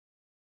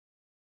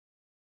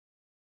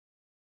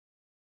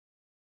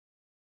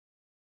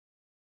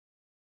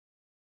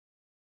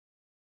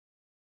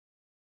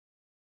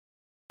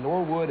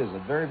Norwood is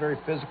a very, very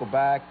physical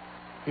back.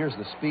 Here's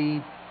the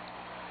speed.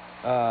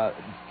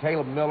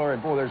 Caleb Miller,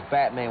 and boy, there's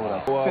Batman with a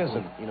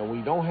physical. You know, when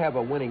you don't have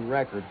a winning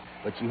record,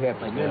 but you have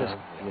tremendous,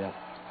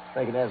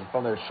 taking that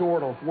from their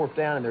short on 4th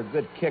down, and their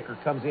good kicker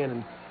comes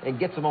in and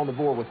gets them on the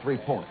board with 3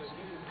 points.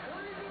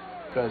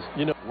 Because,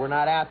 you know, we're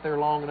not out there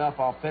long enough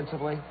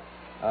offensively.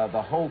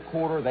 The whole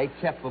quarter, they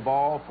kept the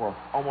ball for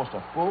almost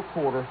a full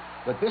quarter,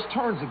 but this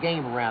turns the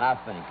game around, I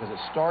think, because it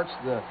starts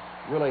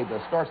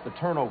starts the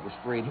turnover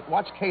spree.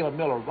 Watch Caleb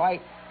Miller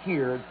right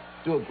here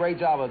do a great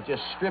job of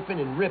just stripping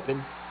and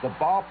ripping. The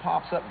ball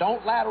pops up.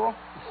 Don't lateral.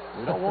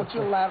 We don't want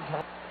you to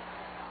lateral.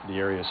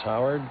 Dearius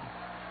Howard.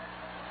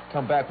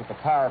 Come back with the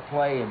power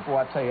play, and boy,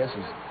 I tell you, this is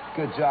a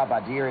good job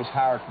by Dearius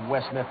Howard from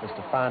West Memphis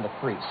to find a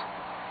crease.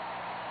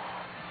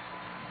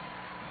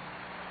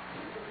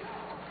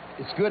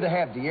 It's good to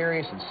have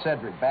Dearius and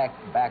Cedric back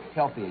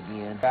healthy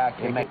again.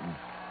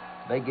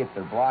 They get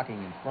their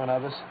blocking in front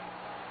of us.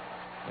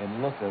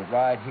 And look at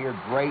right here,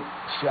 great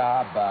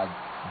job by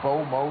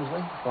Bo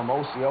Mosley from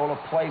Osceola.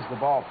 Plays the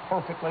ball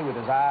perfectly with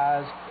his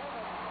eyes.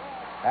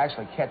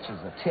 Actually catches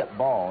a tip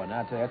ball, and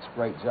I tell you, that's a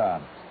great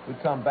job. We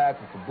come back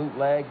with the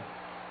bootleg,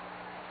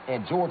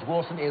 and George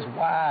Wilson is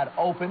wide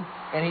open,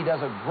 and he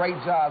does a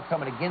great job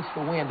coming against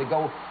the wind to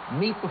go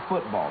meet the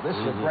football. This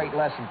is a great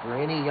lesson for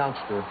any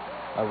youngster,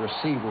 a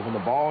receiver. When the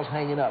ball's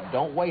hanging up,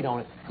 don't wait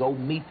on it. Go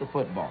meet the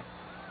football.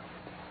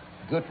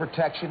 Good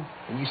protection,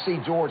 and you see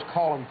George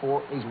calling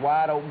for it. He's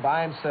wide open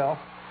by himself,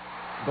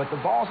 but the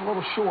ball's a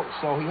little short,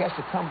 so he has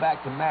to come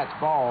back to Matt's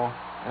ball,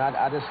 and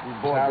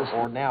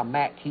or now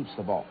Matt keeps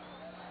the ball.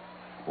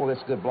 Boy,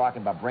 that's good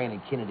blocking by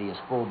Brandon Kennedy as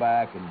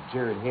fullback, and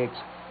Jared Hicks.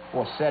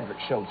 Boy, Cedric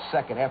showed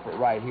second effort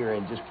right here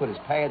and just put his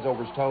pads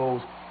over his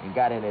toes and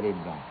got in that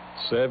end zone.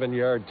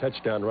 7-yard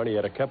touchdown run. He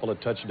had a couple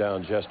of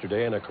touchdowns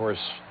yesterday, and of course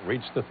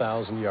reached the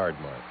 1,000-yard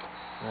mark.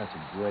 That's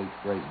a great,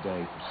 great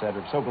day for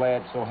Cedric. So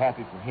glad, so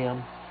happy for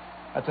him.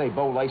 I tell you,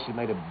 Bo Lacey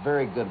made a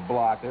very good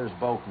block. There's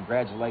Bo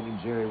congratulating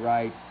Jerry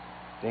Wright,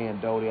 Dan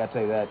Doty. I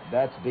tell you,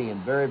 that's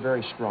being very,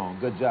 very strong.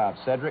 Good job,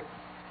 Cedric.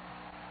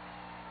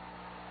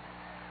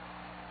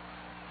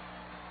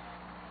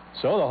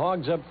 So the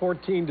Hogs up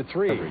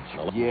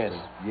 14-3.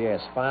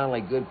 Yes,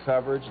 finally good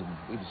coverage, and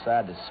we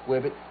decided to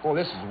squib it. Boy,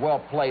 this is well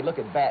played. Look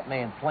at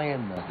Batman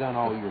playing. Done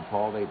all year,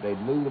 Paul. They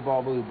move the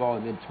ball,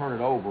 and then turn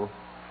it over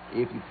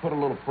if you put a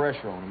little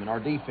pressure on them. And our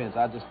defense,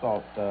 I just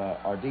thought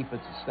our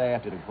defensive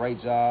staff did a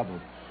great job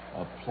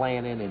of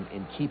planning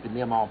and keeping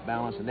them off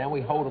balance. And now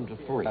we hold them to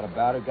 3. Got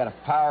a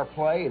power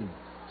play, and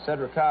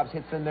Cedric Cobbs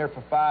hits in there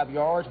for 5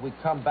 yards. We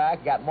come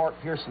back, got Mark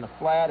Pierce in the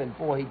flat, and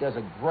boy, he does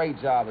a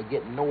great job of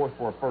getting north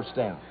for a first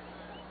down.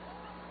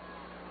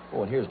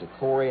 Boy, and here's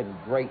DeCory and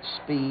great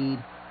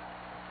speed.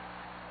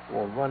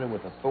 Boy, running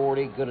with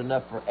authority, good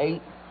enough for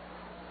 8.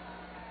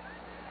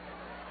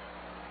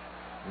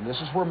 And this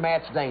is where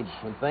Matt's dangerous.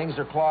 When things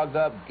are clogged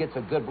up, gets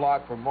a good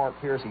block from Mark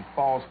Pierce. He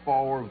falls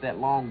forward with that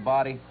long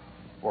body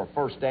for a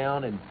first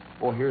down. And,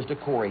 boy, here's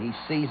DeCory. He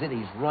sees it.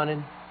 He's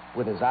running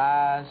with his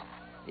eyes.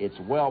 It's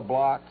well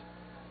blocked.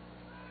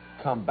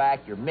 Come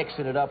back. You're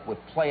mixing it up with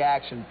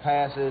play-action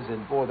passes.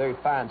 And, boy, they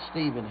find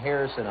Stephen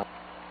Harrison.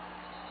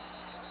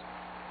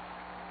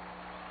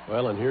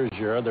 Well, and here's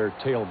your other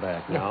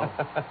tailback now.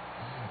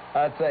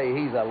 I tell you,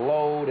 he's a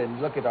load.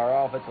 And look at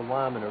our offensive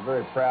linemen are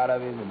very proud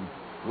of him. And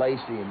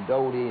Lacey and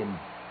Doty and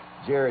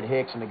Jared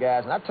Hicks and the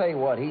guys. And I tell you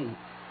what, he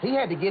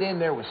had to get in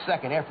there with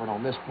second effort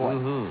on this play.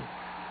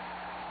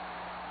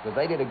 Because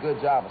they did a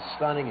good job of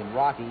stunning and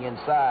rocking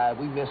inside.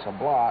 We miss a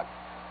block,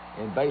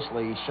 and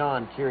basically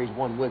Sean carries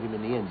one with him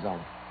in the end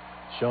zone.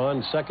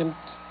 Sean's second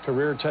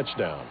career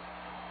touchdown.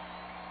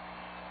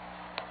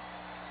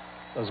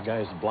 Those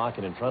guys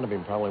blocking in front of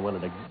him probably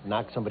wanted to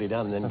knock somebody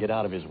down and then get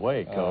out of his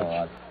way,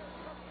 Coach.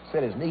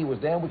 Said his knee was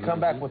down. We come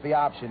back with the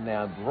option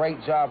now.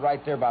 Great job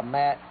right there by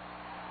Matt.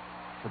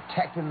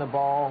 Protecting the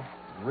ball,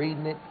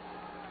 reading it.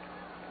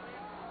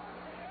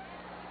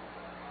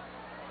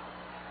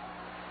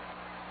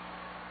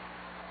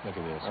 Look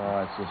at this.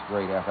 Oh, that's just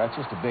great effort. That's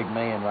just a big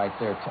man right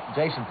there.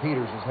 Jason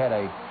Peters has had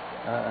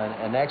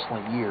an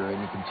excellent year,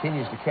 and he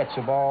continues to catch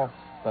the ball.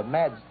 But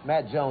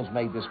Matt Jones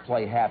made this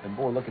play happen.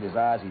 Boy, look at his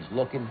eyes. He's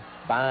looking,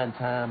 buying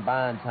time,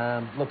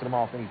 looking him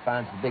off, and he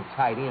finds the big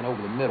tight end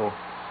over the middle.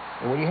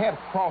 And when you have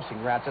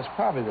crossing routes, that's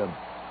probably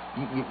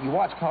you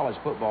watch college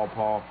football,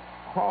 Paul.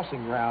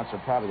 Crossing routes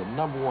are probably the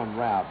 #1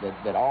 route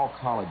that all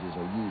colleges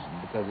are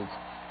using, because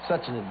it's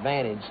such an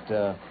advantage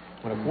to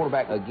when a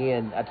quarterback,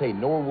 again, I tell you,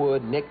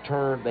 Norwood, Nick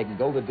Turner, they can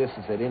go the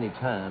distance at any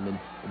time. And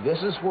this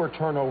is where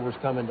turnovers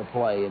come into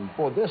play. And,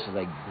 boy, this is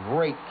a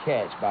great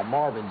catch by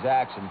Marvin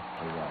Jackson.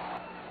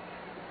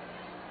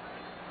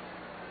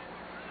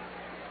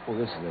 Boy,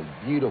 this is a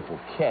beautiful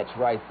catch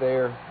right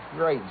there.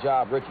 Great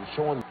job, Richard,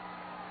 showing.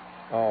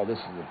 Oh, this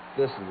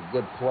is a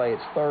good play.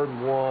 It's 3rd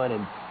and 1,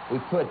 and we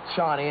put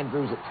Sean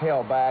Andrews at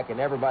tailback, and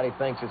everybody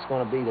thinks it's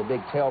going to be the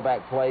big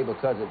tailback play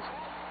because it's,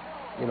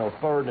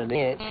 3rd and an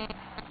inch.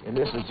 And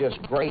this is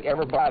just great.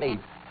 Everybody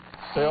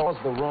sells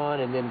the run,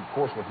 and then, of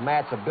course, with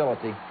Matt's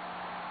ability,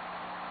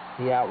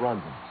 he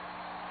outruns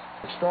him.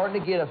 Starting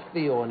to get a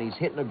feel, and he's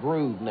hitting a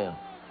groove now.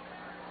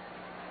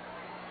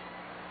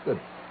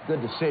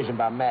 Good decision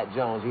by Matt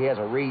Jones. He has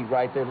a read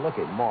right there. Look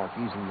at Mark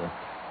using the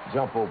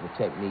jump over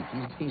technique.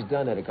 He's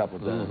done it a couple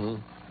of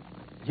times.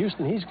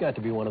 Houston, he's got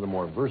to be one of the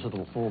more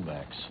versatile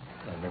fullbacks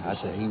I've ever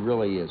seen. He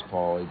really is,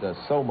 Paul. He does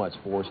so much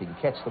for us. He can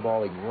catch the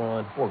ball, he can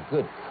run. Boy,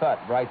 good cut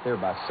right there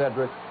by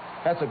Cedric.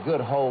 That's a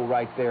good hole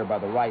right there by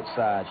the right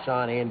side.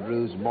 Sean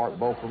Andrews and Mark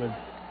Bokerman.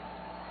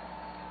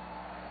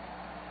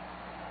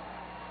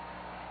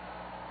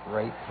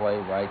 Great play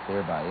right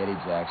there by Eddie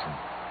Jackson.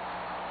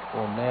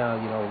 Well, now,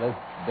 you know,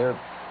 they're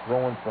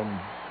throwing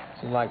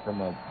seems like from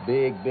a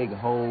big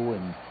hole,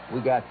 and we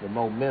got the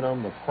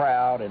momentum, the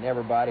crowd, and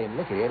everybody. And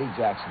look at Eddie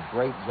Jackson.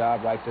 Great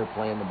job right there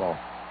playing the ball.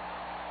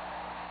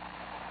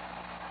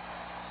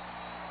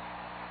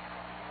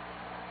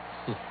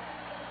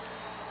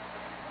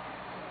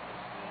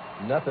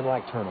 Nothing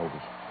like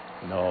turnovers.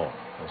 No,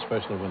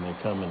 especially when they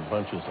come in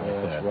bunches like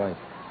that. That's right.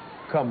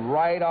 Come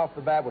right off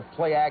the bat with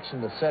play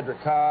action to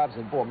Cedric Cobbs,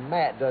 and boy,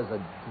 Matt does a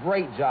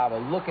great job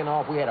of looking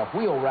off. We had a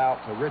wheel route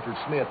to Richard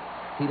Smith.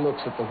 He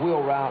looks at the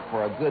wheel route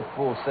for a good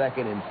full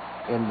second,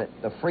 and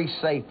the free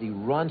safety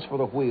runs for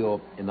the wheel,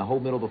 and the whole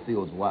middle of the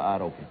field is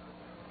wide open.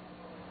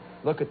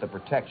 Look at the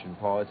protection,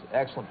 Paul. It's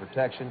excellent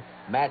protection.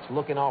 Matt's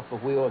looking off the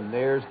wheel, and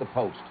there's the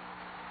post.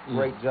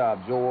 Great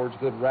job, George.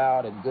 Good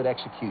route and good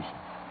execution.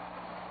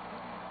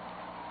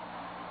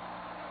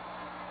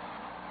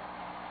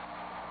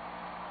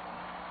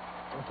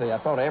 I'll tell you, I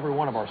thought every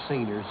one of our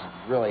seniors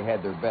really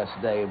had their best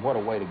day, and what a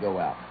way to go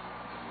out.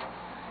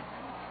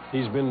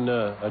 He's been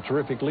a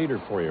terrific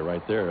leader for you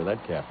right there,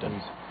 that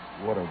captain.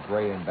 What a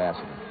great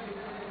ambassador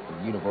for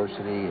the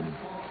university, and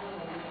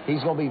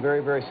he's going to be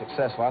very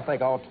successful. I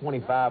think all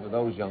 25 of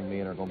those young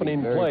men are going to be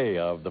very... play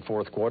of the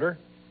fourth quarter,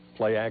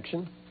 play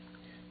action.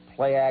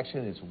 Play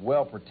action is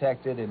well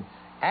protected, and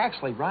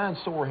actually Ryan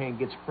Sorehand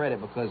gets credit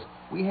because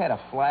we had a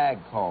flag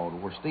called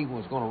where Stephen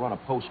was going to run a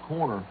post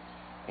corner,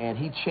 and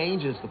he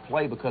changes the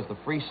play because the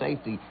free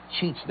safety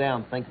cheats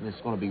down thinking it's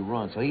going to be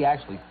run. So he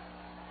actually...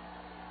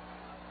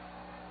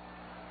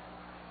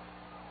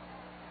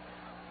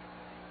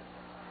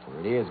 There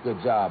it is.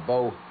 Good job.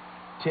 Bo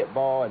tip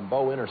ball, and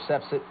Bo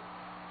intercepts it.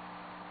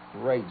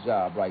 Great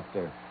job right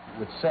there.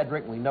 With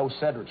Cedric, we know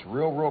Cedric's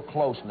real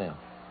close now.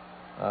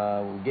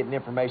 We're getting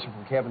information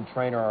from Kevin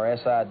Trainer, our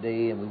SID,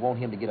 and we want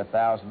him to get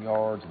 1,000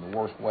 yards in the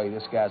worst way.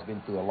 This guy's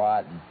been through a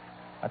lot, and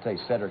I tell you,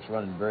 Cedric's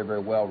running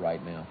very well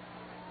right now.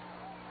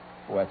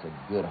 Boy, that's a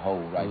good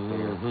hole right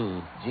there.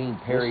 Gene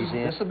Perry's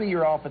in. This will be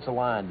your offensive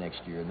line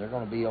next year, and they're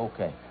going to be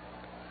okay.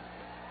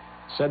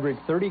 Cedric,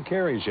 30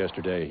 carries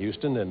yesterday,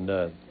 Houston,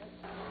 and...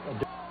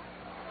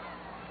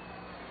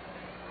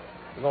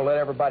 We're going to let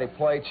everybody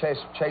play.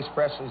 Chase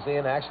Presley's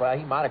in. Actually,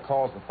 he might have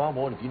caused the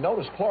fumble. And if you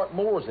notice, Clark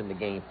Moore's in the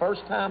game.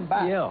 First time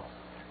back. Yeah.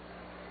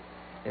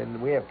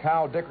 And we have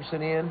Kyle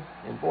Dickerson in.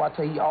 And, boy, I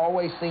tell you, he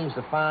always seems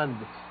to find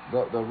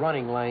the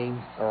running lane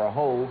or a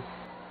hole.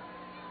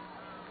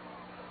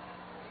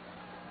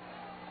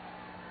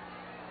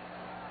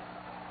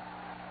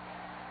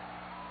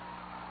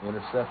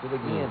 Intercepted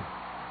again.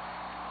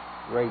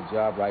 Great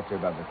job right there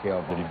by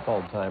McKell. But he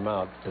called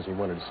timeout because he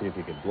wanted to see if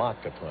he could block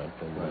a punt.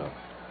 And, well,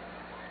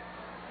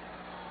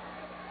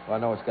 I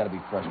know it's got to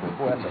be frustrating.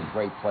 Boy, that's a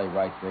great play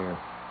right there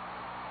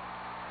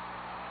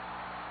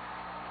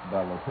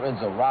by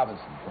Lorenzo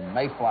Robinson from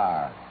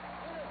Mayflower.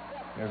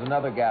 There's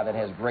another guy that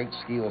has great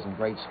skills and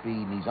great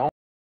speed, and he's on